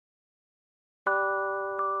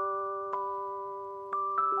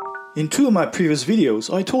In two of my previous videos,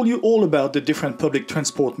 I told you all about the different public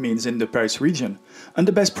transport means in the Paris region and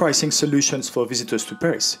the best pricing solutions for visitors to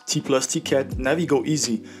Paris, T+ Ticket, Navigo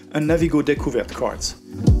Easy and Navigo Découverte cards.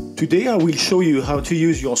 Today I will show you how to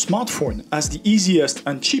use your smartphone as the easiest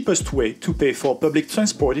and cheapest way to pay for public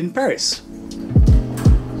transport in Paris.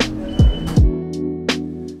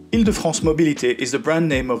 Ile de France Mobilités is the brand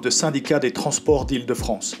name of the Syndicat des Transports d'Ile de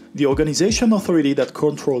France, the organization authority that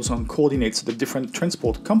controls and coordinates the different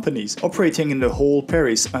transport companies operating in the whole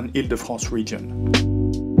Paris and Ile de France region.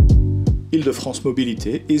 Ile de France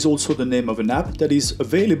Mobilités is also the name of an app that is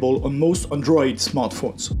available on most Android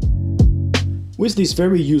smartphones. With this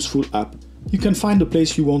very useful app, you can find the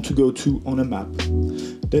place you want to go to on a map.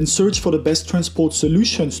 Then search for the best transport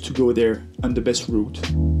solutions to go there and the best route.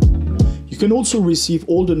 You can also receive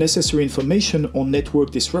all the necessary information on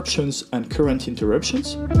network disruptions and current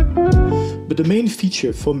interruptions. But the main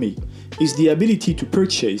feature for me is the ability to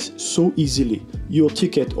purchase so easily your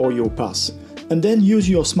ticket or your pass, and then use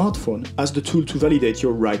your smartphone as the tool to validate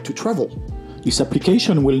your right to travel. This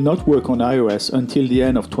application will not work on iOS until the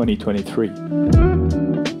end of 2023.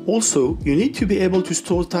 Also, you need to be able to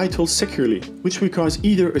store titles securely, which requires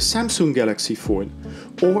either a Samsung Galaxy phone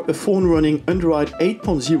or a phone running Android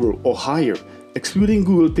 8.0 or higher, excluding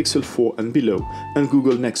Google Pixel 4 and below, and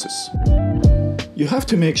Google Nexus. You have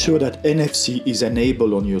to make sure that NFC is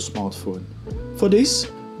enabled on your smartphone. For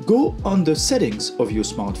this, go on the settings of your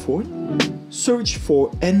smartphone, search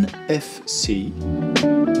for NFC,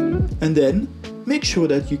 and then make sure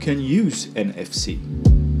that you can use NFC.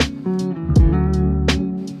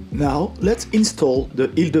 Now, let's install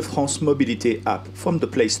the Ile de France Mobilités app from the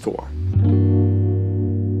Play Store.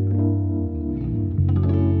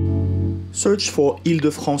 Search for Ile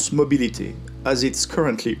de France Mobilités, as it's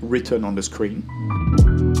currently written on the screen.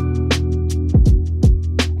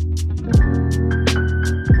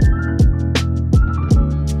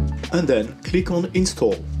 And then click on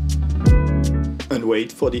Install. And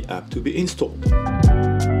wait for the app to be installed.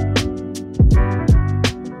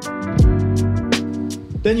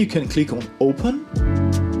 Then you can click on Open,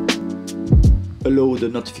 allow the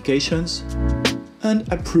notifications, and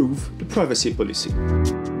approve the privacy policy.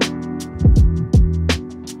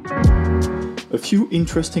 A few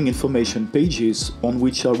interesting information pages on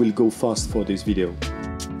which I will go fast for this video.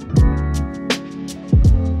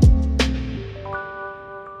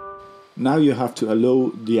 Now you have to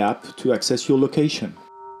allow the app to access your location.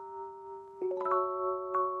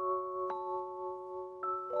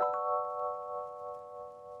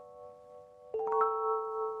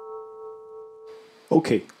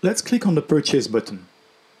 Okay, let's click on the Purchase button.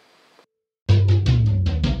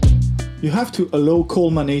 You have to allow call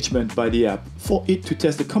management by the app for it to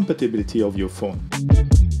test the compatibility of your phone.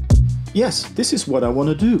 Yes, this is what I want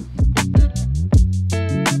to do.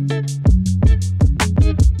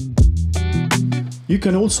 You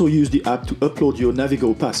can also use the app to upload your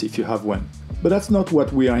Navigo pass if you have one, but that's not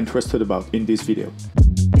what we are interested about in this video.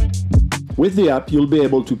 With the app, you'll be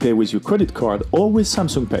able to pay with your credit card or with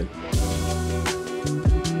Samsung Pay.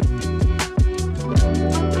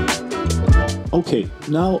 Okay,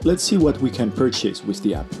 now let's see what we can purchase with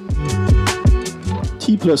the app.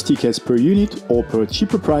 T+ tickets per unit or per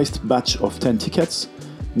cheaper priced batch of 10 tickets,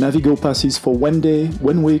 Navigo passes for 1 day,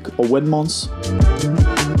 1 week or 1 month.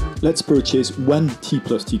 Let's purchase one T+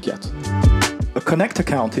 ticket. A Connect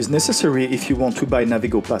account is necessary if you want to buy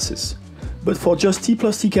Navigo passes. But for just T+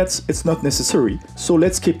 tickets, it's not necessary, so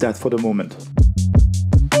let's skip that for the moment.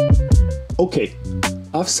 Okay,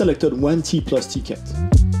 I've selected one T+ ticket.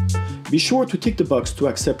 Be sure to tick the box to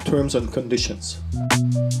accept terms and conditions.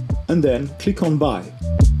 And then click on Buy.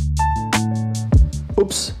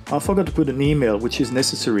 Oops, I forgot to put an email which is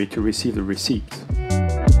necessary to receive the receipt.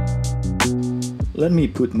 Let me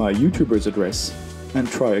put my YouTuber's address and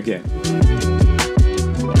try again.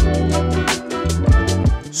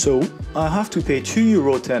 So, I have to pay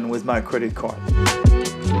 €2.10 with my credit card.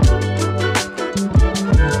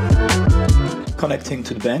 Connecting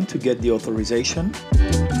to the bank to get the authorization.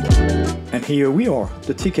 And here we are,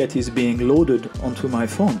 the ticket is being loaded onto my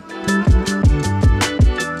phone.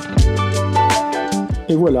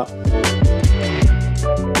 Et voilà.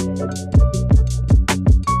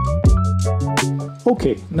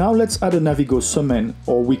 Okay, now let's add a Navigo semaine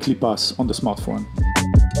or weekly pass on the smartphone.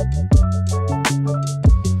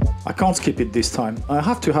 I can't skip it this time, I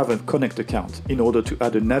have to have a Connect account in order to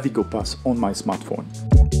add a Navigo pass on my smartphone.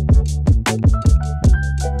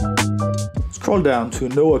 Scroll down to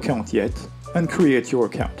No Account Yet and create your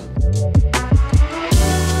account.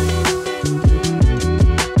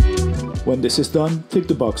 When this is done, click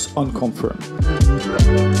the box on Confirm.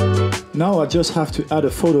 Now I just have to add a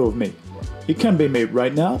photo of me. It can be made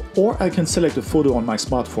right now, or I can select a photo on my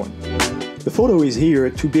smartphone. The photo is here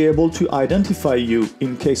to be able to identify you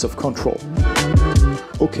in case of control.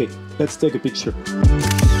 Okay, let's take a picture.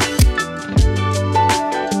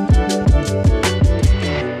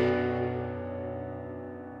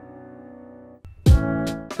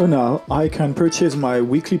 So now I can purchase my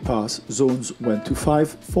weekly pass zones 1 to 5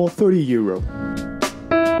 for €30.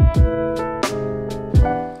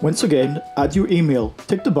 Once again, add your email,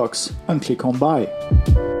 tick the box and click on buy.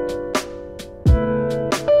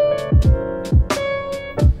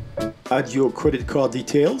 Add your credit card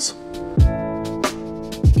details.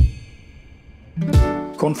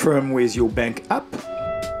 Confirm with your bank app.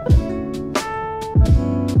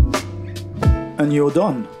 And you're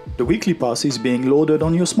done. The weekly pass is being loaded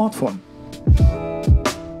on your smartphone.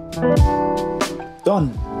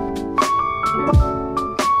 Done.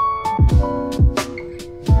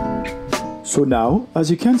 So now,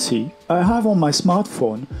 as you can see, I have on my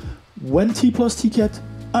smartphone 1 T+ ticket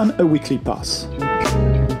and a weekly pass.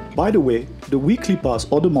 By the way, the weekly pass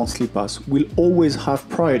or the monthly pass will always have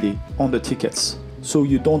priority on the tickets, so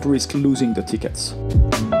you don't risk losing the tickets.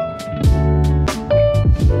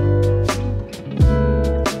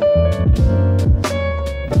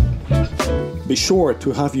 Be sure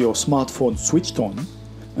to have your smartphone switched on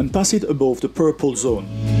and pass it above the purple zone.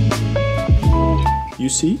 You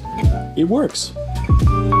see, it works.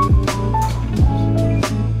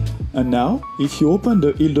 And now, if you open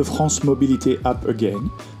the Ile de France Mobilités app again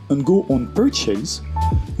and go on Purchase,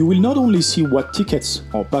 you will not only see what tickets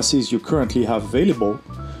or passes you currently have available,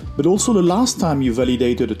 but also the last time you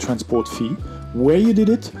validated a transport fee, where you did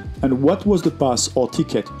it, and what was the pass or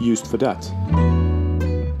ticket used for that.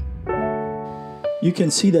 You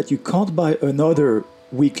can see that you can't buy another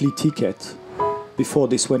weekly ticket before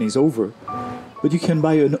this one is over, but you can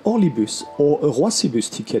buy an Orlibus or a Roissybus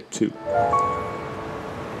ticket too.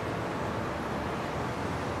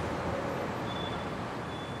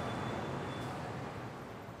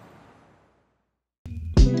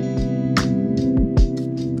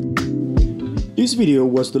 This video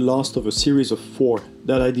was the last of a series of 4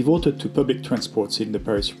 that I devoted to public transports in the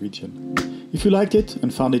Paris region. If you liked it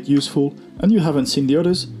and found it useful and you haven't seen the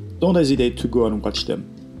others, don't hesitate to go and watch them.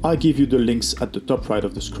 I'll give you the links at the top right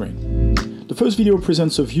of the screen. The first video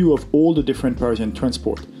presents a view of all the different Parisian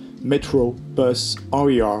transport: metro, bus,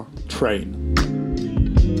 RER, train.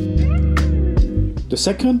 The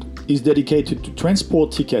second is dedicated to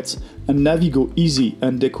transport tickets and Navigo Easy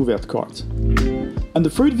and Découverte cards. And the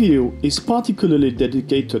third video is particularly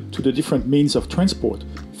dedicated to the different means of transport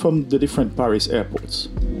from the different Paris airports.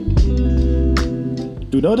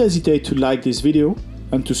 Do not hesitate to like this video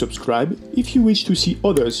and to subscribe if you wish to see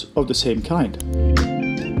others of the same kind.